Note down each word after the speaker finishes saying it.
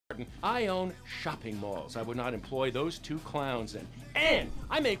Norton, I own shopping malls. I would not employ those two clowns in. And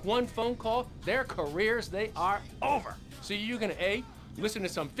I make one phone call, their careers, they are over. So you're gonna A, listen to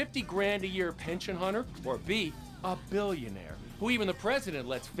some 50 grand a year pension hunter, or B, a billionaire who even the president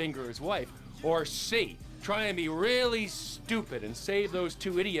lets finger his wife, or C, try and be really stupid and save those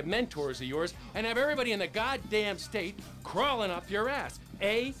two idiot mentors of yours and have everybody in the goddamn state crawling up your ass.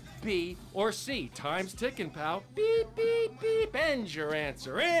 A, B, or C. Time's ticking, pal. Beep, beep, beep. And your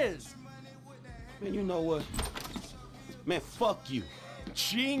answer is... Man, you know what? Man, fuck you.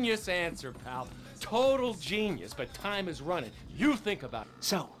 Genius answer, pal. Total genius, but time is running. You think about it.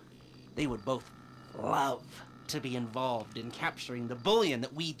 So, they would both love to be involved in capturing the bullion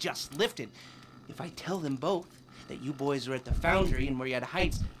that we just lifted. If I tell them both that you boys are at the foundry and we're at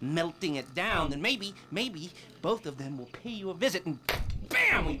Heights melting it down, then maybe both of them will pay you a visit and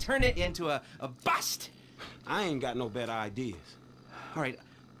bam, we turn it into a bust. I ain't got no better ideas. All right,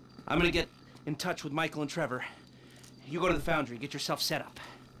 I'm gonna get in touch with Michael and Trevor. You go to the foundry, get yourself set up.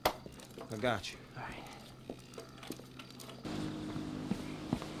 I got you. All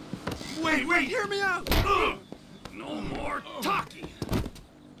right. Wait, hear me out! No more talking!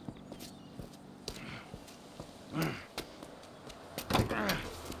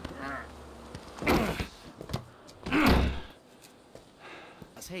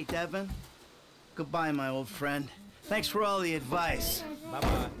 Hey, Devin. Goodbye, my old friend. Thanks for all the advice.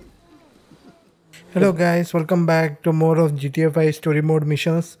 Bye-bye. Hello guys, welcome back to more of GTA 5 story mode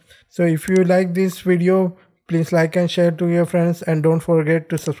missions. So if you like this video, please like and share to your friends, and don't forget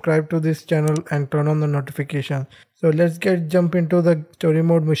to subscribe to this channel and turn on the notification. So let's jump into the story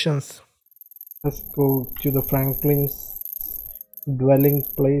mode missions. Let's go to the Franklin's dwelling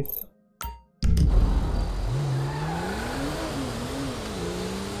place.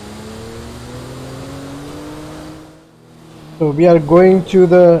 So we are going to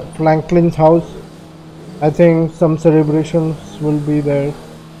the Franklin's house. I think some celebrations will be there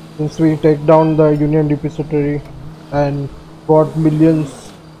since we take down the Union Depository and got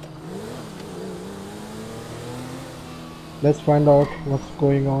millions. Let's find out what's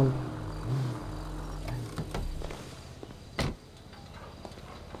going on.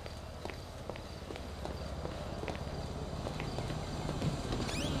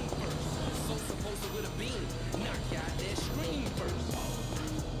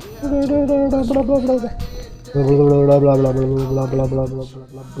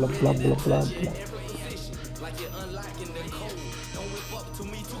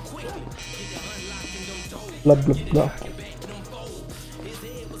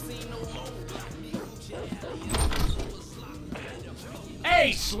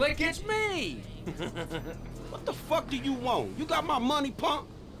 Hey, Slick, it's me! What the fuck do you want? You got my money, punk?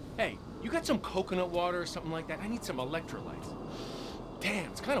 Hey, you got some coconut water or something like that? I need some electrolytes.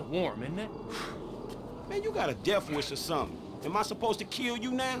 Damn, it's kind of warm, isn't it? Man, you got a death wish or something. Am I supposed to kill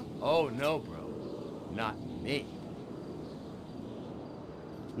you now? Oh, no, bro. Not me.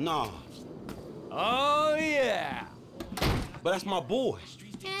 Nah. Oh, yeah. But that's my boy.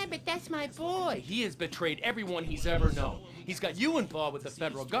 Yeah, but that's my boy. He has betrayed everyone he's ever known. He's got you involved with the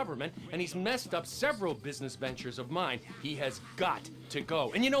federal government, and he's messed up several business ventures of mine. He has got to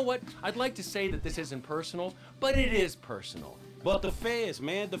go. And you know what? I'd like to say that this isn't personal, but it is personal. But the feds,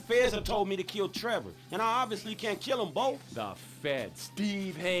 man. The feds have told me to kill Trevor, and I obviously can't kill them both. The feds.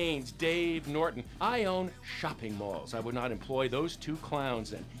 Steve Haynes, Dave Norton. I own shopping malls. I would not employ those two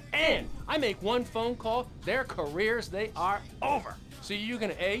clowns in. And I make one phone call, their careers, they are over. So you're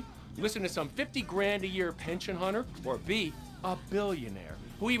gonna A, listen to some 50 grand a year pension hunter, or B, a billionaire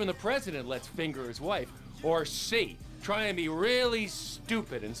who even the president lets finger his wife, or C, try and be really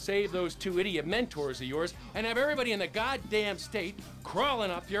stupid and save those two idiot mentors of yours and have everybody in the goddamn state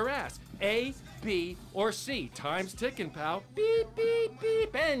crawling up your ass. A, B, or C. Time's ticking, pal. Beep, beep,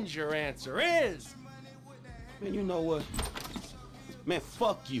 beep. And your answer is... Man, you know what? Man,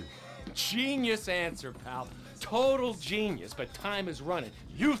 fuck you. Genius answer, pal. Total genius, but time is running.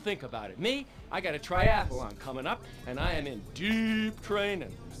 You think about it. Me, I got a triathlon coming up, and I am in deep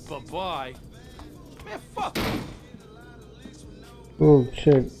training. Bye-bye. Man, fuck you. Oh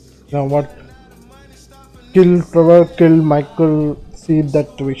shit. Now what? Kill Trevor, kill Michael, see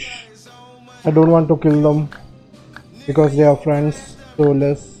that wish. I don't want to kill them because they are friends, so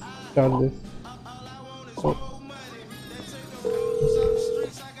let's start this.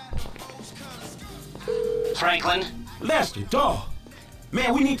 Franklin? Lester, dawg.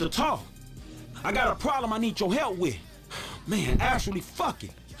 Man, we need to talk. I got a problem I need your help with. Man, actually, fuck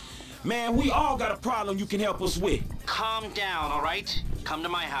it. Man, we all got a problem you can help us with. Calm down, all right? Come to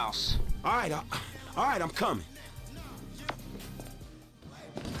my house. All right, I'm coming.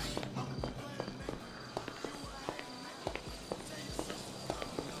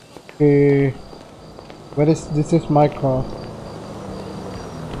 Okay, where is this? Is my car.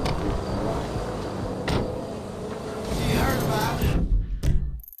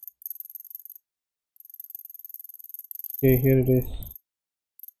 Okay, here it is.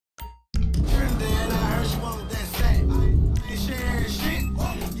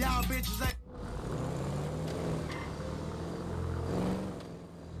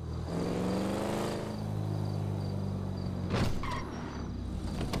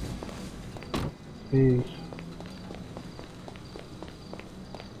 Okay.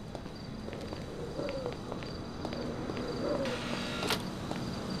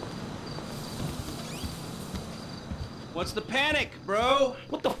 What's the panic, bro?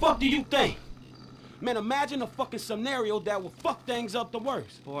 What the fuck do you think? Man, imagine a fucking scenario that will fuck things up the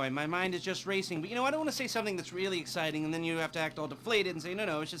worst. Boy, my mind is just racing. But you know, I don't want to say something that's really exciting and then you have to act all deflated and say,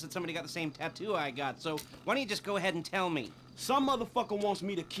 no, it's just that somebody got the same tattoo I got. So why don't you just go ahead and tell me? Some motherfucker wants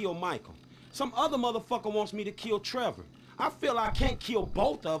me to kill Michael. Some other motherfucker wants me to kill Trevor. I feel I can't kill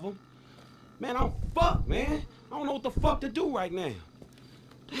both of them. Man, I'm fucked, man. I don't know what the fuck to do right now.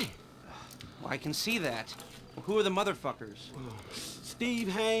 Damn. Well, I can see that. Well, who are the motherfuckers? Steve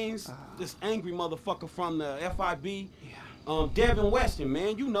Haynes, this angry motherfucker from the FIB. Yeah. Devin Weston,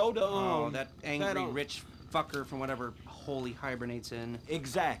 man. You know the that angry rich fucker from whatever hole he hibernates in.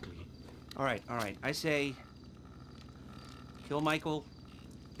 Exactly. All right. I say kill Michael,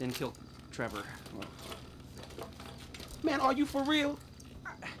 then kill Trevor. Man, are you for real?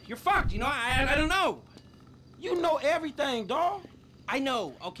 You're fucked, you know, I don't know. You know everything, dawg. I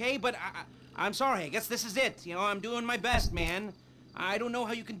know, okay, but I'm sorry, I guess this is it. You know, I'm doing my best, man. I don't know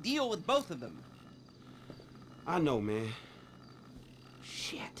how you can deal with both of them. I know, man.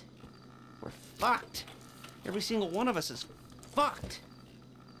 Shit. We're fucked. Every single one of us is fucked.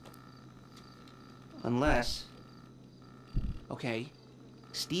 Unless... Okay,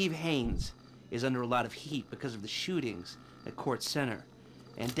 Steve Haynes is under a lot of heat because of the shootings at Court Center.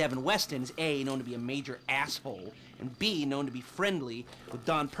 And Devin Weston is A, known to be a major asshole, and B, known to be friendly with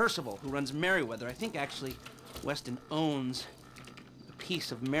Don Percival, who runs Merriweather. I think, actually, Weston owns a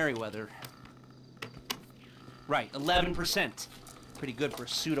piece of Merriweather. Right, 11%. Pretty good for a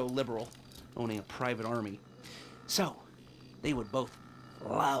pseudo-liberal owning a private army. So, they would both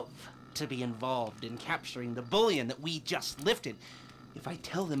love to be involved in capturing the bullion that we just lifted. If I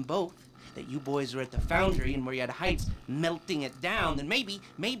tell them both that you boys are at the foundry in Marietta Heights melting it down, then maybe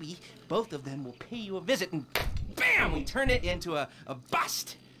both of them will pay you a visit and bam, we turn it into a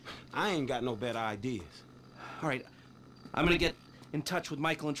bust. I ain't got no better ideas. All right, I'm gonna get in touch with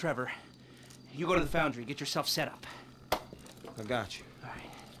Michael and Trevor. You go to the foundry, get yourself set up. I got you. All right.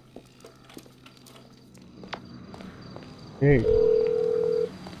 Hey.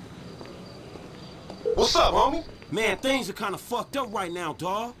 What's up, homie? Man, things are kind of fucked up right now,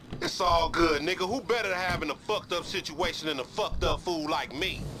 dawg. It's all good, nigga. Who better to have in a fucked up situation than a fucked up fool like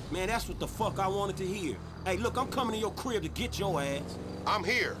me? Man, that's what the fuck I wanted to hear. Hey, look, I'm coming to your crib to get your ass. I'm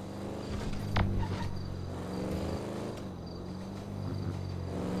here.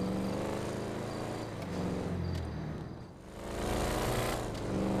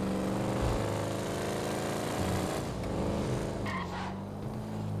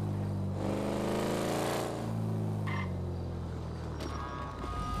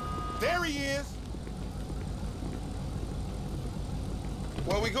 There he is.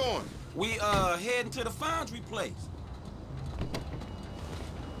 Where we going? We, heading to the foundry place.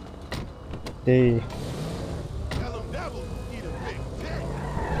 Hey. Tell them devils eat a big dick.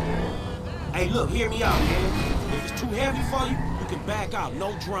 Hey, look, hear me out, man. If it's too heavy for you, you can back out,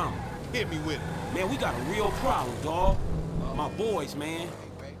 no drama. Hit me with it. Man, we got a real problem, dawg. My boys, man.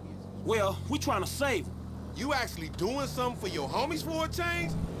 Well, we trying to save them. You actually doing something for your homies for a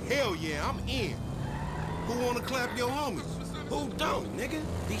change? Hell yeah, I'm in. Who wanna clap your homies? Who don't, nigga?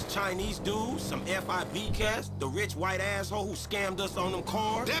 These Chinese dudes, some FIB cats, the rich white asshole who scammed us on them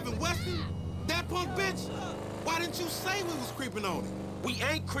cars. Devin Weston? That punk bitch? Why didn't you say we was creeping on him? We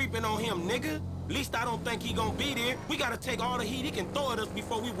ain't creeping on him, nigga. At least I don't think he gonna be there. We gotta take all the heat he can throw at us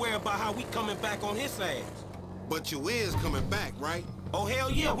before we worry about how we coming back on his ass. But you is coming back, right? Oh, hell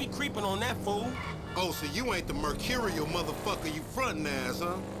yeah, we creeping on that fool. Oh, so you ain't the mercurial motherfucker you frontin' as,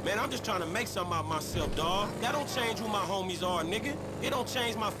 huh? Man, I'm just trying to make something out of myself, dawg. That don't change who my homies are, nigga. It don't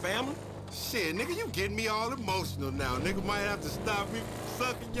change my family. Shit, nigga, you getting me all emotional now. Nigga might have to stop me from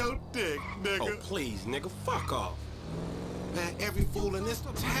sucking your dick, nigga. Oh, please, nigga, fuck off. Man, every fool in this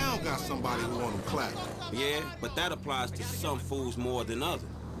town got somebody who want them clapped. Yeah, but that applies to some fools more than others.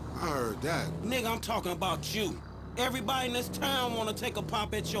 I heard that. Nigga, I'm talking about you. Everybody in this town wanna take a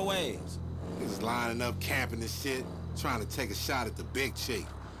pop at your ass. Niggas lining up, camping and shit, trying to take a shot at the big chick.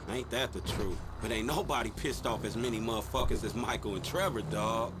 Ain't that the truth? But ain't nobody pissed off as many motherfuckers as Michael and Trevor,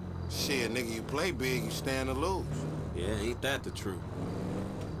 dog. Shit, nigga, you play big, you stand to lose. Yeah, ain't that the truth?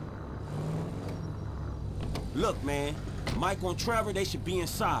 Look, man, Michael and Trevor, they should be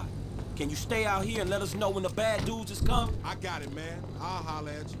inside. Can you stay out here and let us know when the bad dudes is coming? I got it, man. I'll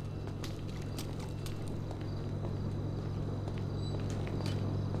holler at you.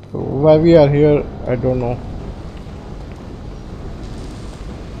 So why we are here, I don't know.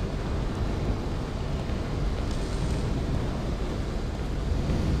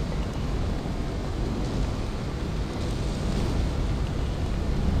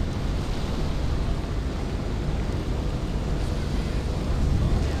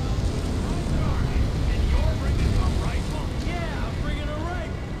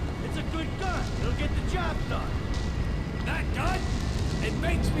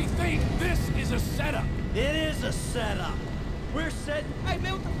 Hey,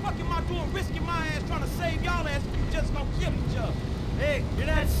 man, what the fuck am I doing risking my ass trying to save y'all ass if you just gonna kill each other? Hey, you're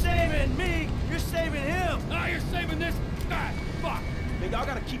not saving me, you're saving him. Ah, you're saving this guy. Fuck. Nigga, I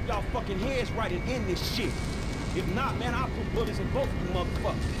gotta keep y'all fucking heads right and end this shit. If not, man, I'll put bullets in both of you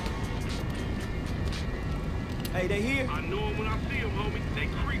motherfuckers. Hey, they here? I know them when I see them, homie. They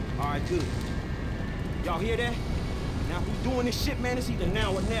creep. All right, good. Y'all hear that? Now, if we doing this shit, man, it's either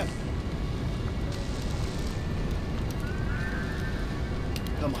now or never.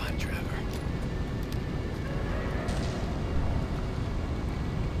 Come on, Trevor.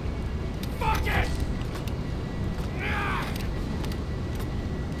 Fuck it!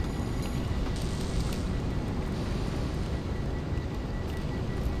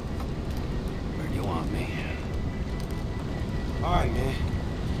 Where do you want me? All right, man.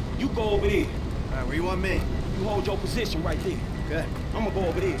 You go over there. All right, where you want me? You hold your position right there. Okay. I'm gonna go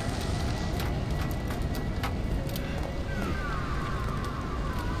over there.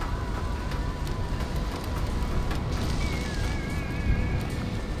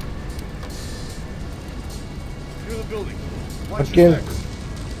 You're the building. Watch Okay. your step.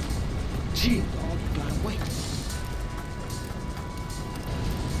 Chill, dog. You gotta wait.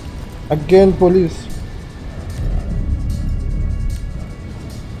 Again, police.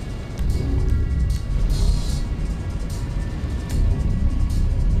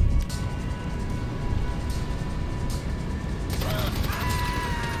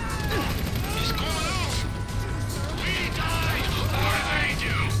 He's going off. We die or they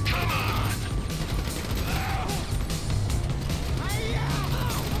do. Come on.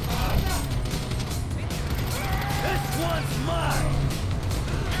 This one's mine.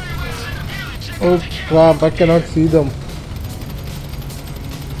 Oh crap, I cannot see them.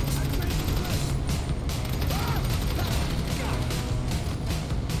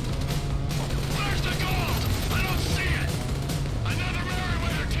 Where's the gold? I don't see it. Another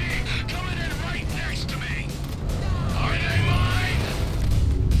Meriwether team coming in right next to me. Are they mine?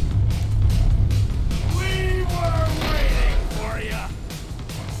 We were waiting for you.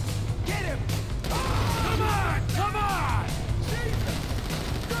 Get him! Come on! Come on!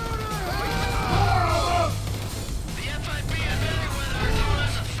 The FIB and Meriwether are doing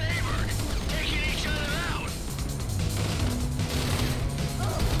us a favor, taking each other out.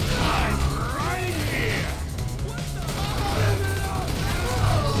 I'm right here.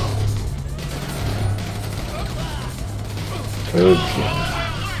 Okay.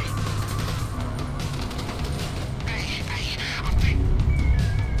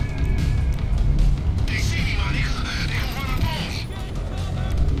 They see me, my nigga. They gonna run up on me.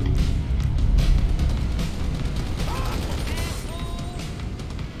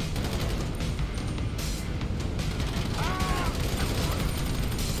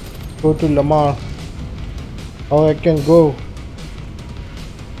 Go to Lamar. How I can go?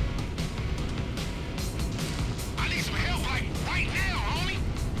 I need some help like right now, homie.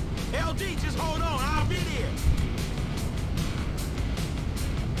 LG, just hold on. I'll be there.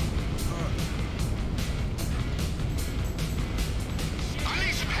 I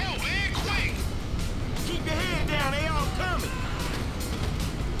need some help, man, quick. Keep your head down. They all coming.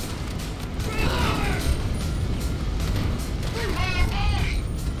 They run up on me.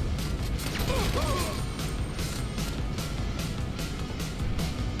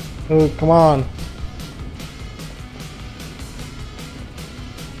 Oh, come on.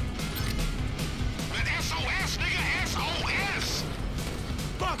 Man, SOS, nigga, SOS.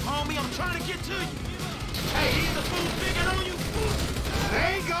 Fuck, homie. I'm trying to get to you. Hey, is the food bigger on you?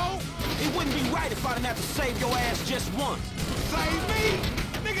 There you go. It wouldn't be right if I didn't have to save your ass just once. Save me.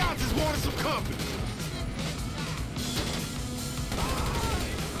 Nigga, I just wanted some company.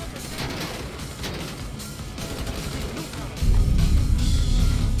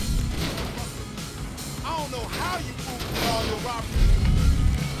 robbery.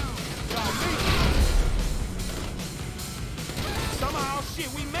 Y'all me. Somehow, shit,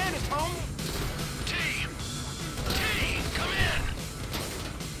 we managed, homie. T, come in.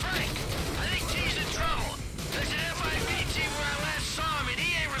 Frank, I think T's in trouble. There's an FIB team where I last saw him and he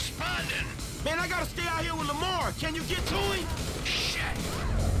ain't responding. Man, I gotta stay out here with Lamar. Can you get to him? Shit.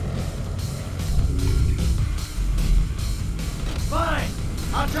 Fine.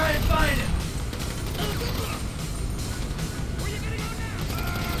 I'll try and find him. Where you gonna go now?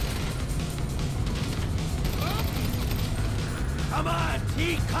 Come on,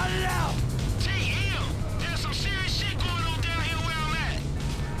 T, cut it out. T, heal. There's some serious shit going on down here where I'm at.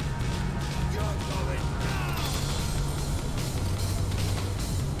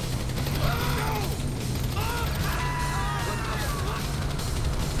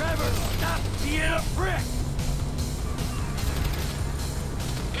 Trevor, stop being a prick.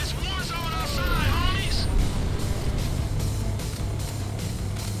 It's war zone outside, homies.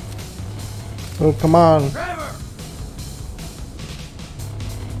 Oh, come on. Trevor!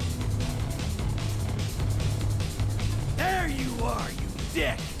 There you are, you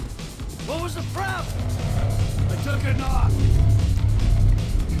dick! What was the problem? I took a knock.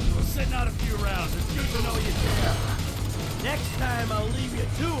 I was sitting out a few rounds. It's good to know you care. Next time, I'll leave you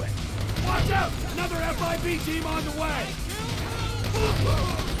to it. Watch out! Another FIB team on the way!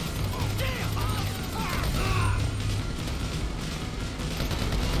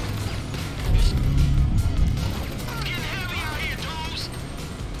 Getting heavy out here, dudes.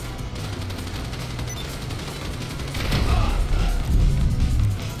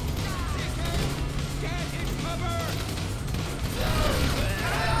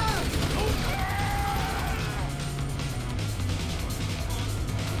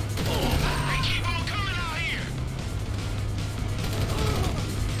 They keep on coming out here.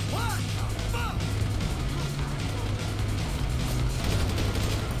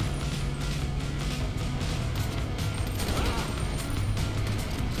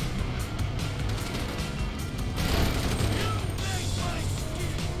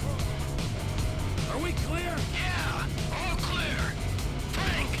 Are we clear? Yeah, all clear.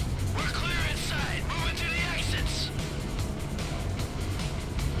 Frank, we're clear inside. Moving to the exits.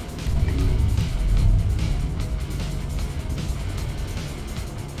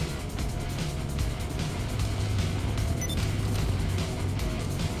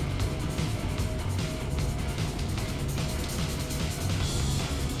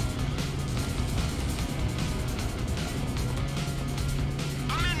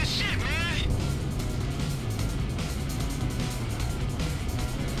 I'm in the shit, man.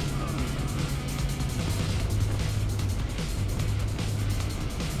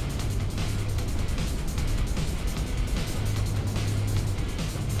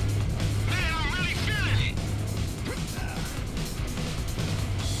 Man, I'm really feeling it.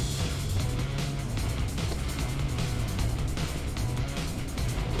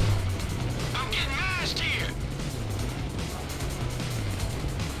 I'm getting mashed here.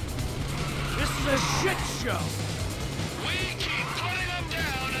 This is a shit show! We keep putting them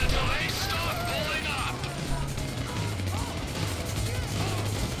down until they stop pulling up.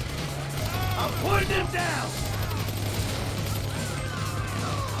 I'm putting him down!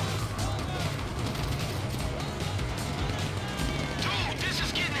 Dude, this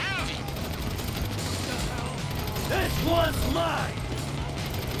is getting heavy. This one's mine!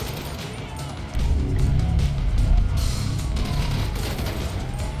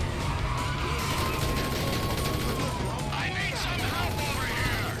 I need some help over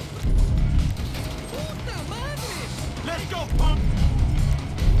here. Let's go, punk.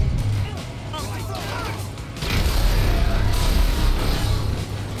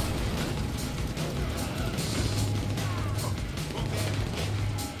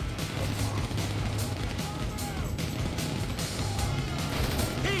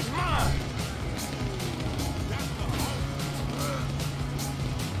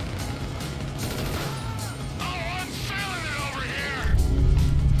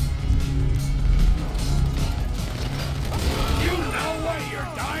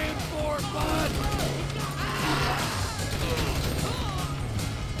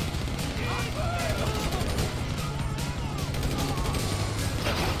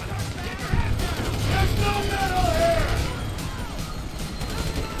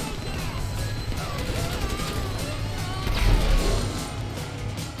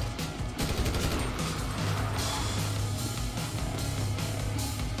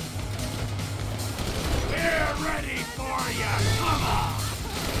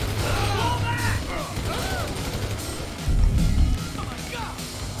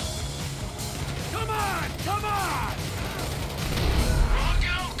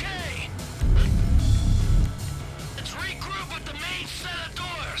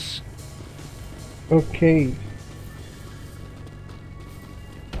 Okay.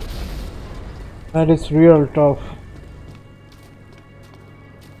 That is real tough.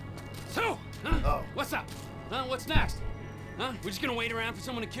 So, what's up? What's next? Huh? We're just gonna wait around for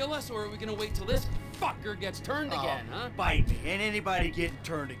someone to kill us, or are we gonna wait till this fucker gets turned again, huh? Bite me. Ain't anybody getting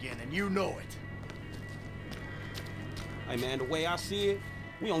turned again, and you know it. Hey man, the way I see it,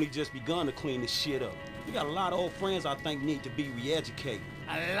 we only just begun to clean this shit up. We got a lot of old friends I think need to be re-educated.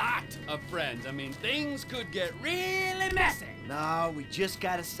 A lot of friends. I mean, things could get really messy. No, we just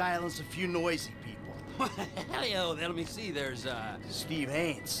gotta silence a few noisy people. Hell yeah, let me see. There's, Steve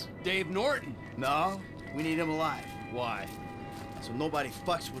Haynes. Dave Norton. No, we need him alive. Why? So nobody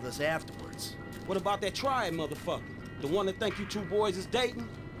fucks with us afterwards. What about that triad motherfucker? The one that think you two boys is dating?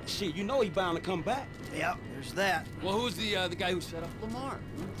 Shit, you know he bound to come back. Yep, there's that. Well, who's the guy who set up Lamar?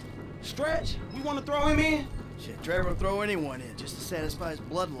 Stretch, we want to throw him in? Shit, Trevor will throw anyone in just to satisfy his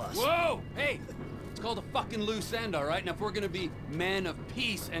bloodlust. Whoa! Hey! It's called a fucking loose end, all right? Now, if we're gonna be men of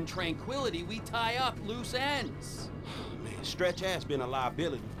peace and tranquility, we tie up loose ends. Man, Stretch has been a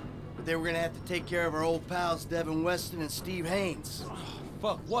liability. But they were gonna have to take care of our old pals Devin Weston and Steve Haynes. Oh,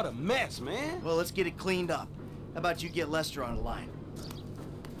 fuck, what a mess, man. Well, let's get it cleaned up. How about you get Lester on the line?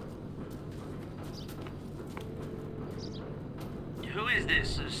 Who is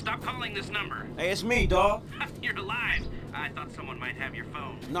this? Stop calling this number. Hey, it's me, dawg. You're alive. I thought someone might have your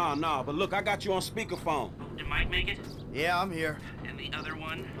phone. Nah, but look, I got you on speakerphone. Did Mike make it? Yeah, I'm here. And the other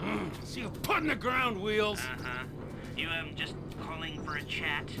one? See you putting the ground wheels. Uh-huh. You, just calling for a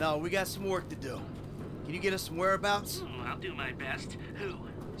chat? No, we got some work to do. Can you get us some whereabouts? I'll do my best. Who?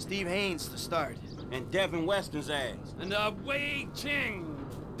 Steve Haynes to start. And Devin Weston's ass. And, Wei Cheng.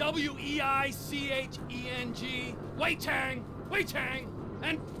 W-E-I-C-H-E-N-G. Wei Cheng. Wei Cheng.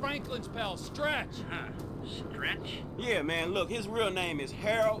 And Franklin's pal, Stretch. Huh. Stretch? Yeah, man, look, his real name is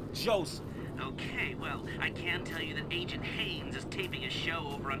Harold Joseph. Okay, well, I can tell you that Agent Haynes is taping a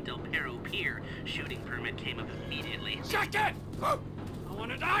show over on Del Perro Pier. Shooting permit came up immediately. Check it! I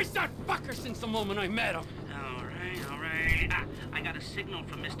wanted to ice that fucker since the moment I met him. All right. I got a signal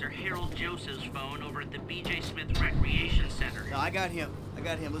from Mr. Harold Joseph's phone over at the B.J. Smith Recreation Center. No, I got him.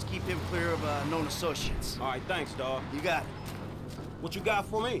 Let's keep him clear of known associates. All right, thanks, dawg. You got it. What you got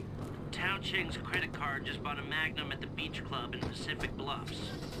for me? Tao Ching's credit card just bought a Magnum at the beach club in Pacific Bluffs.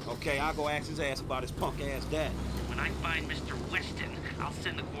 Okay, I'll go ask his ass about his punk-ass dad. When I find Mr. Weston, I'll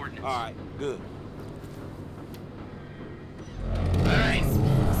send the coordinates. All right, good. Alright,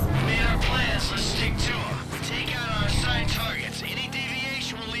 we made our plans, let's stick to them. Take out our assigned targets. Any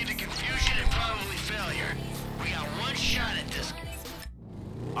deviation will lead to confusion and probably failure. We got one shot at this.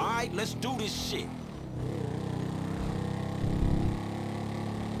 All right, let's do this shit.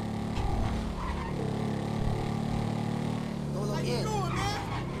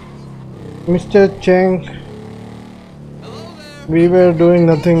 Mr. Cheng. We were doing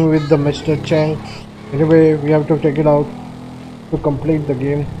nothing with the Mr. Cheng. Anyway, we have to take it out to complete the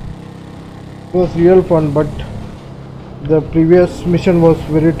game. It was real fun, but the previous mission was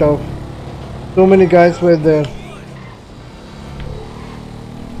very tough. So many guys were there.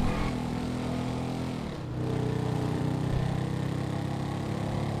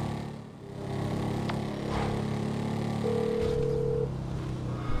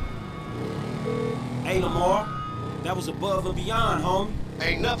 Hey, Lamar, that was above and beyond, homie.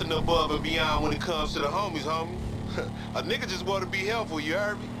 Ain't nothing above and beyond when it comes to the homies, homie. A nigga just want to be helpful, you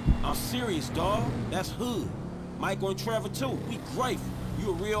heard me? I'm serious, dawg. That's hood. Michael and Trevor, too. We grateful.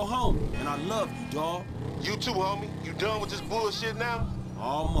 You a real homie, and I love you, dawg. You too, homie. You done with this bullshit now?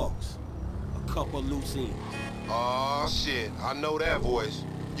 Almost. A couple loose ends. Aw, shit. I know that voice.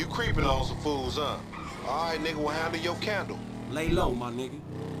 You creeping on some fools, huh? All right, nigga, we'll handle your candle. Lay low, my nigga.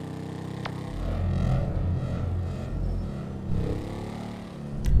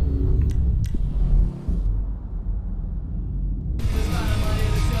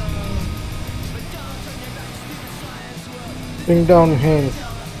 Bring down Haynes.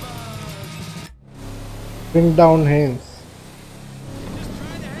 Bring down Haynes.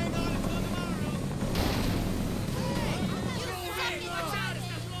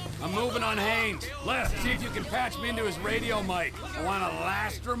 I'm moving on Haynes. Left, see if you can patch me into his radio mic. I want a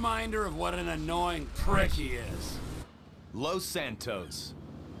last reminder of what an annoying prick he is. Los Santos.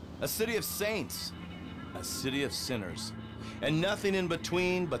 A city of saints. A city of sinners. And nothing in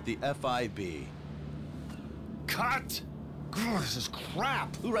between but the FIB. Cut! Grr, this is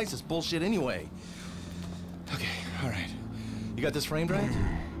crap! Who writes this bullshit anyway? Okay, alright. You got this framed right?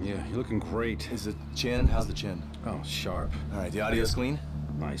 Yeah, you're looking great. Is the chin? How's the chin? Oh, sharp. Alright, the audio's clean?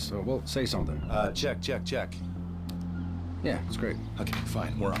 Nice. Well, say something. Check. Yeah, it's great. Okay,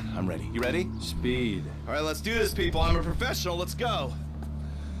 fine. We're on. I'm ready. You ready? Speed. All right, let's do this, people. I'm a professional. Let's go.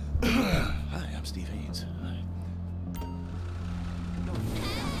 Hi, I'm Steve Haynes. Hi.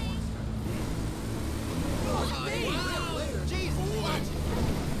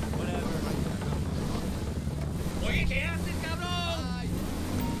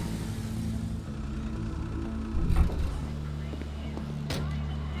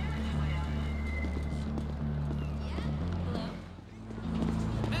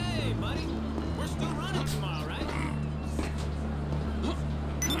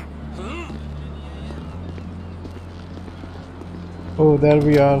 Oh, there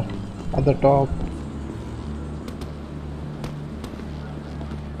we are at the top.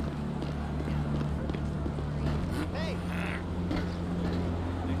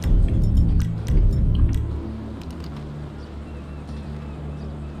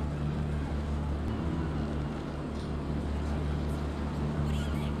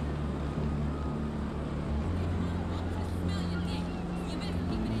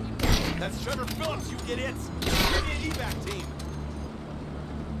 That's Trevor Phillips, you idiots! Give me an evac team!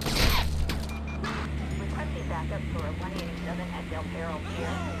 Requesting backup for 187 at Del Perro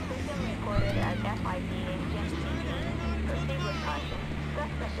Pier. System reported as FIB agent. Proceed with caution.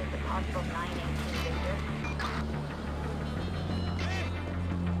 Suspect is the possible 918 Victor.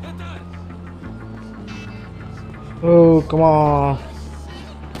 Oh, come on.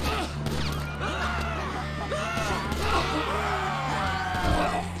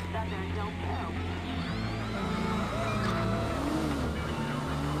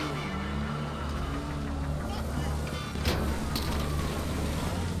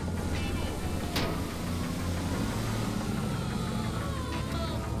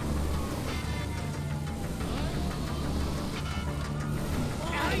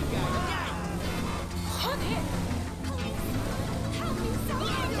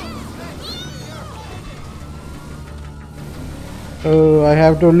 Oh, I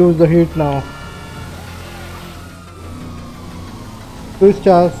have to lose the heat now. Twist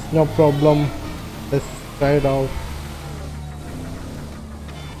charge, no problem. Let's try it out.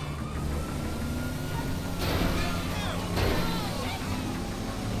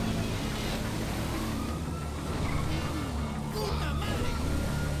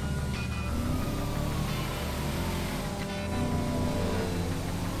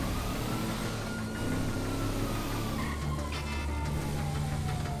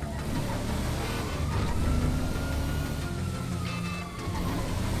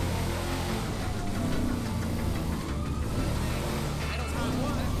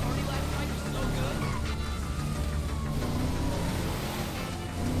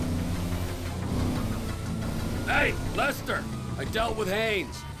 Hey, Lester! I dealt with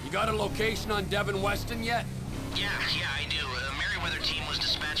Haynes. You got a location on Devin Weston yet? Yeah, I do. A Merryweather team was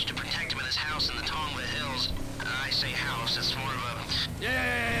dispatched to protect him in his house in the Tongva Hills. I say house, that's more of a...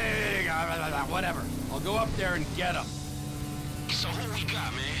 Yeah, whatever. I'll go up there and get him. So who we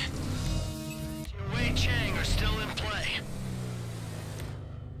got, man? Wei Chang are still in play.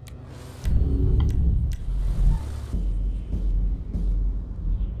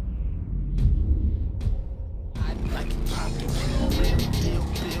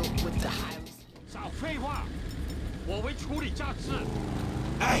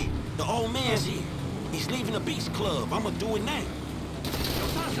 Hey, the old man's here. He's leaving the Beast Club. I'ma do it now.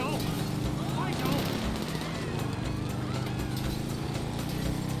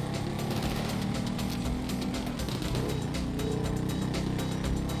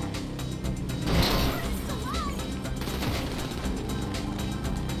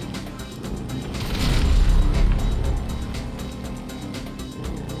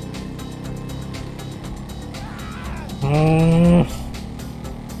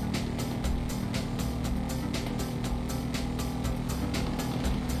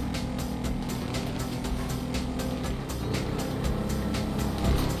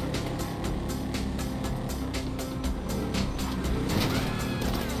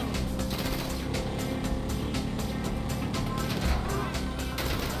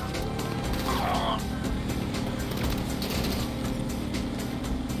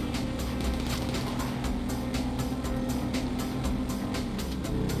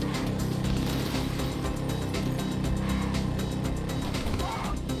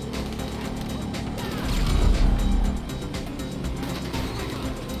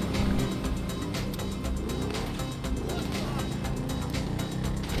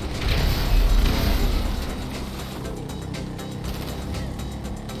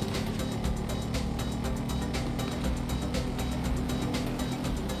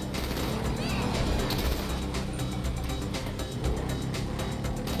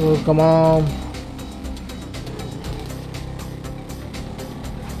 Oh, come on.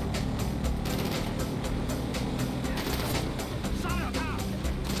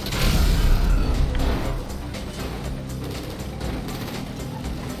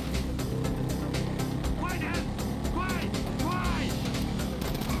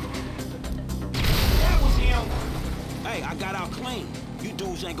 Hey, I got out clean. You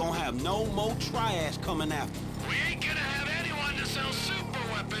dudes ain't gonna have no more triads coming after. We ain't gonna have anyone to sell super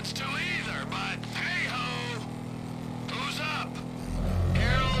weapons to either, but hey-ho! Who's up?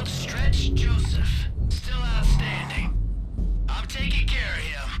 Harold Stretch Joseph. Still outstanding. I'm taking care of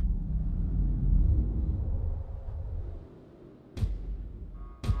him.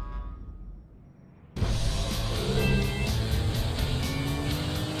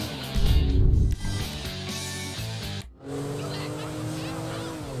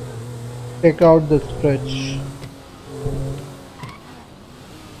 Take out the stretch.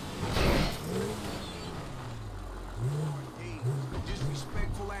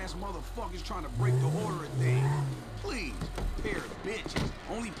 Disrespectful ass motherfuckers trying to break the order of things. Please, pair of bitches.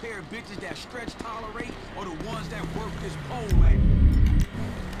 Only pair of bitches that Stretch tolerate are the ones that work this pole man.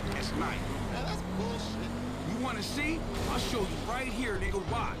 That's nice. Man, that's bullshit. You wanna see? I'll show you right here, nigga.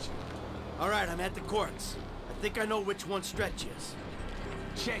 Watch. Alright, I'm at the courts. I think I know which one Stretch is.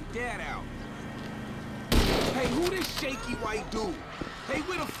 Check that out. Hey, who this shaky white dude? Hey,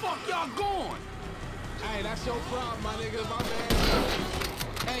 where the fuck y'all going? Hey, that's your problem, my nigga. My bad.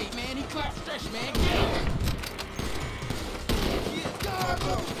 Hey, man, he clapped Stretch, man. Get him.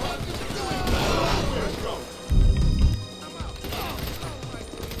 Let's go.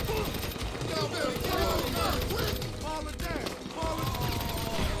 Fall it down. Fall it.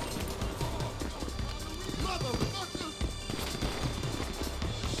 Motherfucker.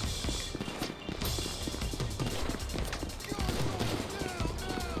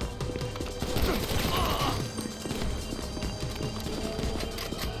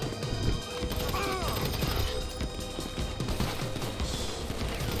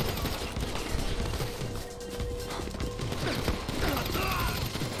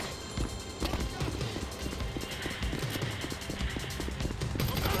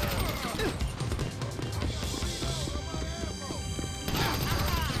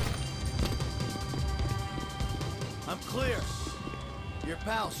 I'm clear. Your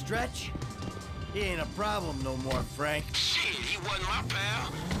pal Stretch? He ain't a problem no more, Frank. Shit, he wasn't my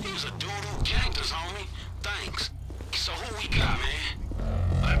pal. He was a dude who ganked us, homie. Thanks. So who we got, man?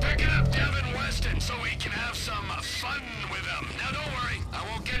 I'm picking up Devin Weston so we can have some fun with him. Now don't worry, I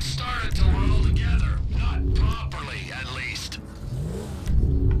won't get started till we're all together. Not properly, at least.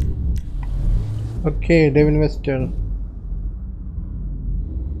 Okay, Devin Weston.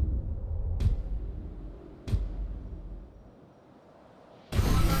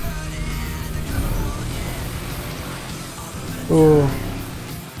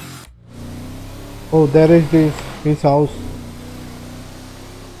 Oh, there is his house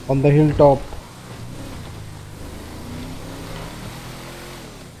on the hilltop.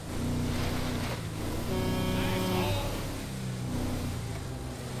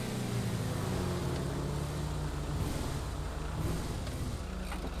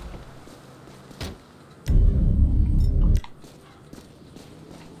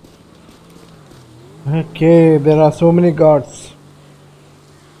 Okay, there are so many guards.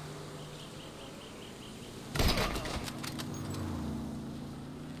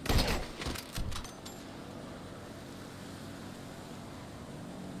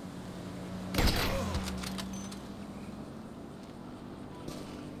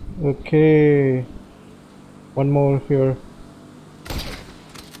 Okay, one more here.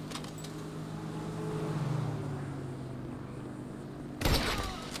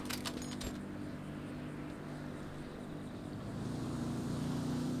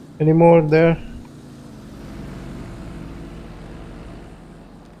 Any more there?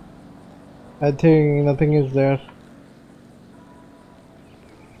 I think nothing is there.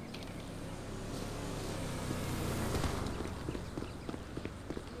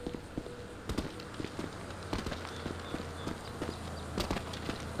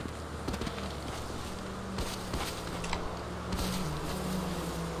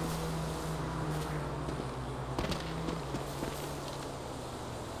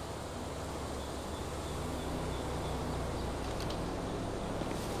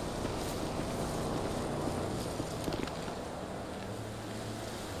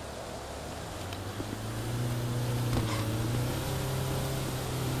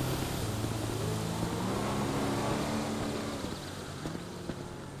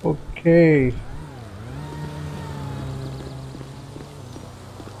 Okay.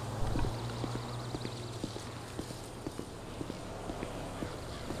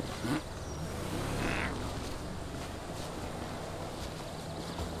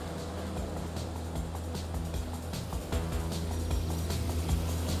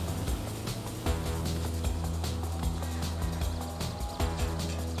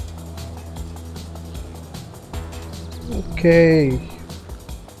 Okay.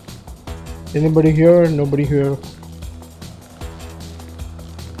 Anybody here? Nobody here.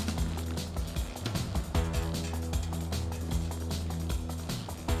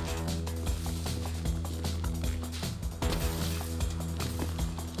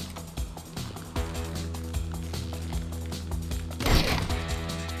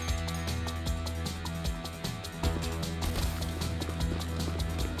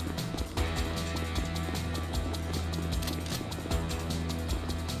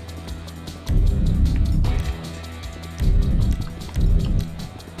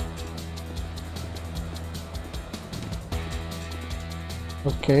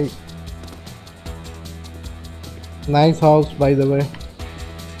 Okay. Nice house, by the way.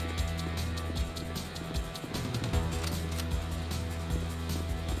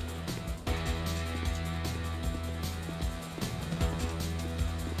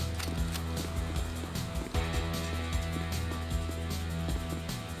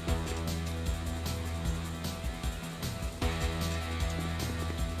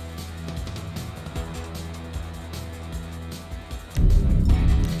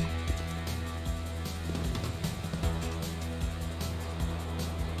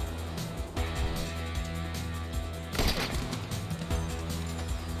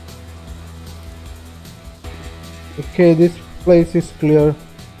 Okay, this place is clear.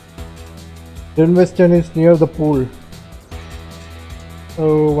 Devin Weston is near the pool.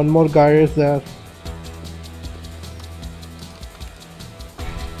 Oh, one more guy is there.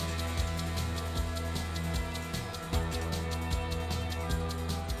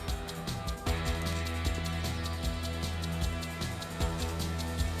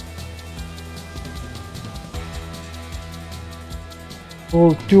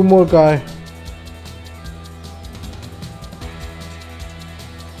 Oh, two more guys.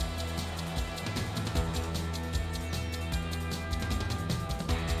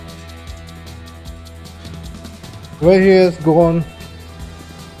 Where he has gone.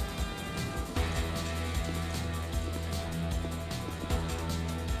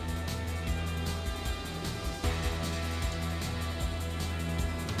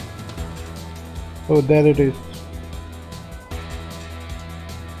 Oh, there it is.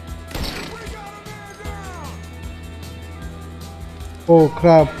 Oh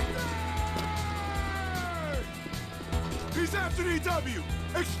crap. He's after EW!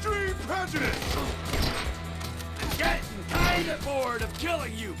 Extreme prejudice! Getting kinda bored of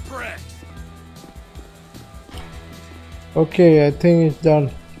killing you pricks! Okay, I think it's done.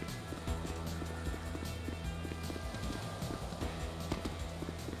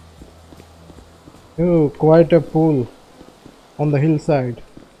 Oh, quite a pool on the hillside.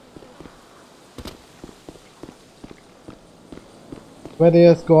 Where he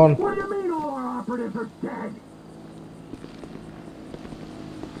has gone. What do you mean all our operatives are dead?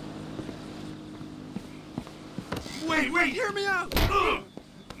 Wait, hear me out!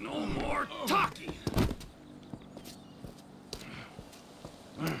 No more talking!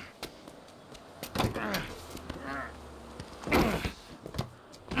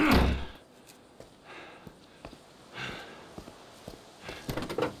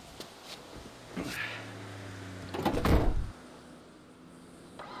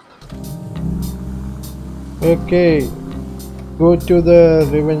 Okay, go to the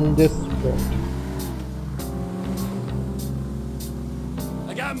revenge spot.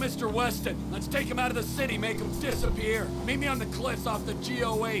 I got Mr. Weston. Let's take him out of the city, make him disappear. Meet me on the cliffs off the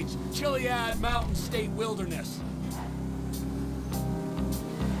GOH, Chiliad Mountain State Wilderness.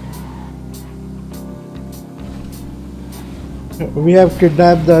 We have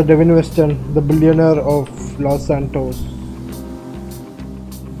kidnapped the Devin Weston, the billionaire of Los Santos.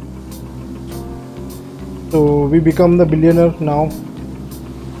 So we become the billionaire now.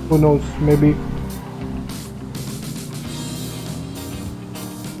 Who knows, maybe.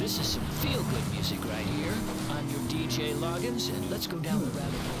 This is some feel-good music right here. I'm your DJ Loggins, and let's go down the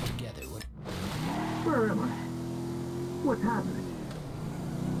rabbit hole together. Where am I? What's happening?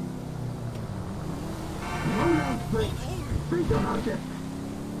 Think about this.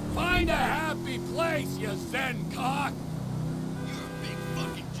 Find a happy place, you Zen cock! You're a big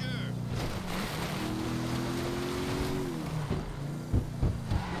fucking jerk.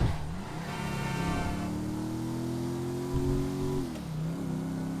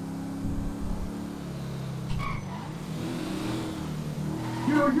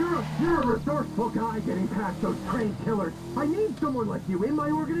 You know, you're a resourceful guy getting past those trained killers. I need someone like you in my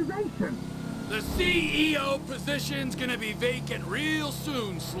organization. The CEO position's gonna be vacant real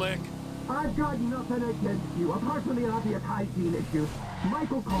soon, Slick. I've got nothing against you, apart from the obvious hygiene issues.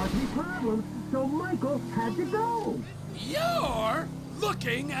 Michael caused me problems, so Michael had to go. You're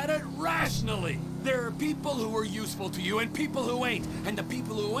looking at it rationally. There are people who are useful to you and people who ain't. And the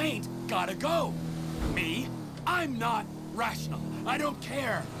people who ain't gotta go. Me? I'm not rational. I don't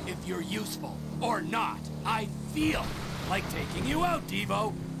care if you're useful or not. I feel like taking you out,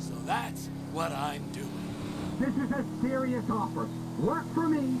 Devo. So that's what I'm doing. This is a serious offer. Work for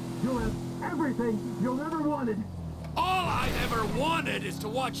me. You'll have everything you'll ever wanted. All I ever wanted is to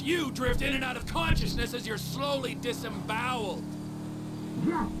watch you drift in and out of consciousness as you're slowly disemboweled.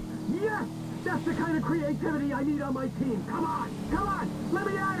 Yes! Yes! That's the kind of creativity I need on my team. Come on! Come on! Let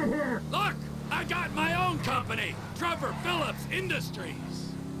me out of here! Look! I got my own company! Trevor Phillips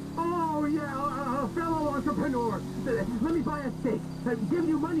Industries! Oh, yeah, a fellow entrepreneur. Let me buy a stake. Give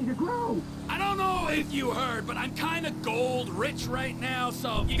you money to grow. I don't know if you heard, but I'm kind of gold rich right now,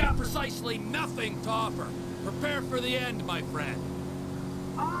 so you got precisely nothing to offer. Prepare for the end, my friend.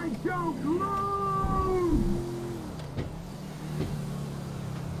 I don't lose!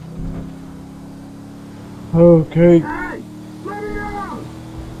 Okay. Hey! Let me out!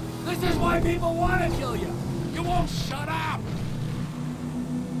 This is why people want to kill you. You won't shut up.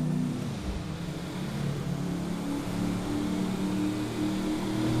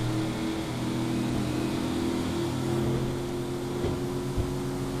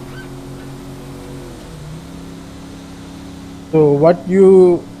 So what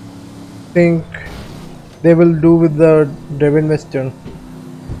you think they will do with the Devin Weston?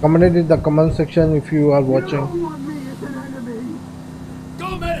 Comment it in the comment section if you are watching. You don't want me as an enemy.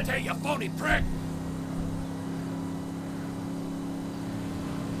 Go meditate, you phony prick.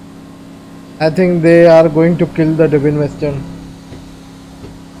 I think they are going to kill the Devin Weston.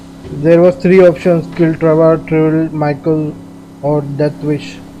 There was 3 options: kill Trevor, Michael, or Death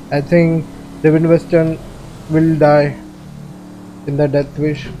Wish. I think Devin Weston will die in the Death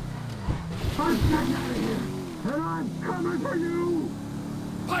Wish. I'm getting out of here, and I'm coming for you!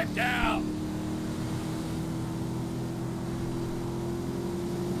 Pipe down!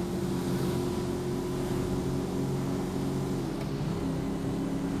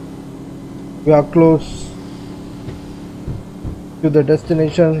 We are close to the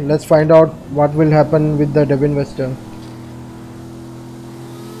destination. Let's find out what will happen with the Devin Weston.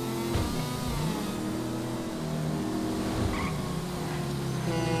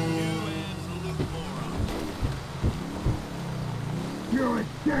 You're a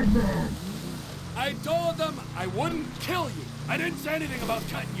dead man! I told them I wouldn't kill you. I didn't say anything about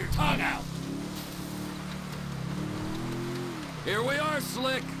cutting your tongue out. Here we are,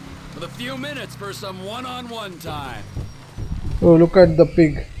 Slick, with a few minutes for some one-on-one time. Oh, look at the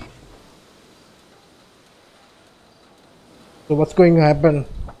pig. So what's going to happen?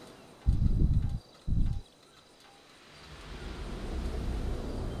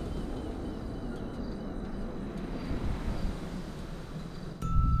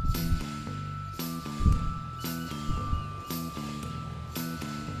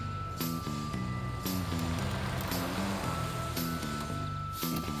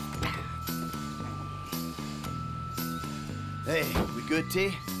 Hey, we good,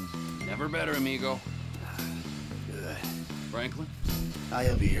 T? Never better, amigo. Good. Franklin?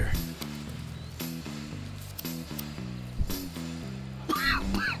 I'll be here.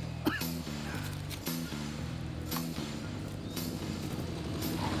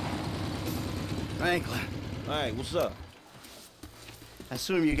 Franklin. Hey, what's up? I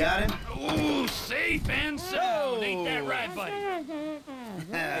assume you got him? Ooh, safe and sound. Ain't that right, buddy?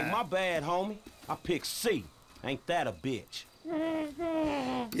 Hey, my bad, homie. I picked C. Ain't that a bitch?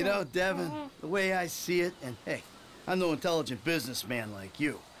 You know, Devin, the way I see it, and hey, I'm no intelligent businessman like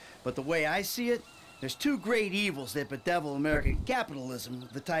you, but the way I see it, there's 2 great evils that bedevil American capitalism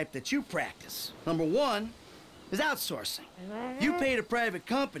of the type that you practice. Number 1 is outsourcing. You paid a private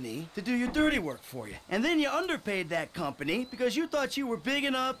company to do your dirty work for you, and then you underpaid that company because you thought you were big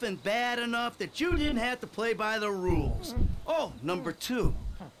enough and bad enough that you didn't have to play by the rules. Oh, number 2.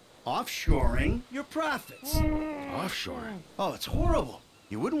 Offshoring your profits. Offshore? Oh, it's horrible.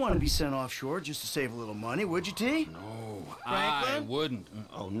 You wouldn't want to be sent offshore just to save a little money, would you, T? No, Franklin? I wouldn't.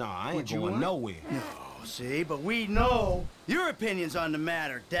 Oh, nah, I ain't Would you going want? nowhere. No, see, but we know your opinions on the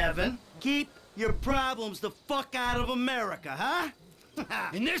matter, Devin. Keep your problems the fuck out of America, huh?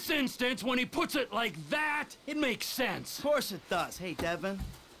 In this instance, when he puts it like that, it makes sense. Of course it does. Hey, Devin.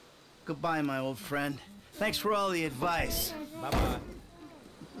 Goodbye, my old friend. Thanks for all the advice. Bye-bye.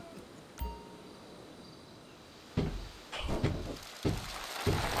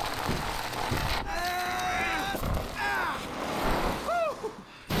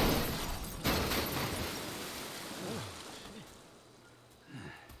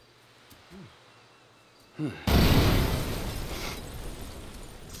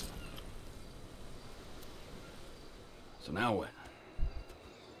 So now what?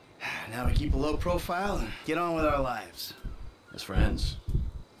 Now we keep a low profile and get on with our lives. As friends?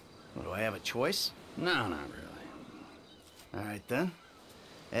 Well, do I have a choice? No, not really. All right, then.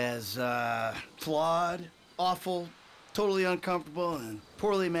 As, flawed, awful, totally uncomfortable, and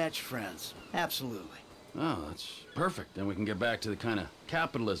poorly matched friends. Absolutely. Oh, that's perfect. Then we can get back to the kind of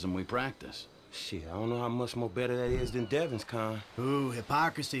capitalism we practice. Shit, I don't know how much more better that is than Devin's kind. Ooh,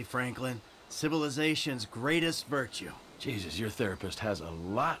 hypocrisy, Franklin. Civilization's greatest virtue. Jesus, your therapist has a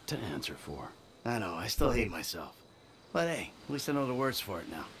lot to answer for. I know, I still hate myself. But hey, at least I know the words for it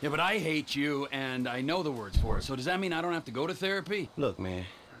now. Yeah, but I hate you, and I know the words for it. So does that mean I don't have to go to therapy? Look, man,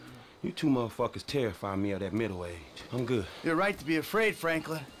 you two motherfuckers terrify me of that middle age. I'm good. You're right to be afraid,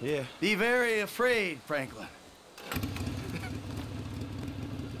 Franklin. Yeah. Be very afraid, Franklin.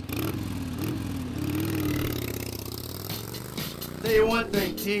 Tell you one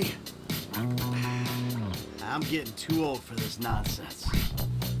thing, T. I'm getting too old for this nonsense.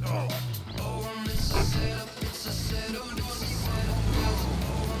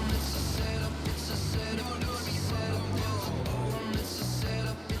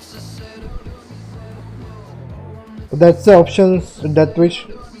 That's the options, death wish.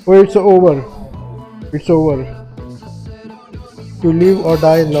 Oh, it's over. It's over. To live or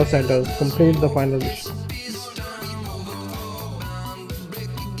die in Los Santos. Complete the final wish.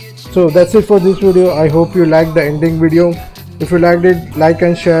 So that's it for this video. I hope you liked the ending video. If you liked it, like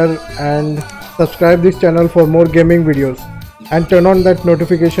and share, and subscribe this channel for more gaming videos, and turn on that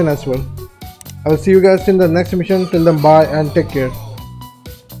notification as well. I will see you guys in the next mission. Till then, bye and take care.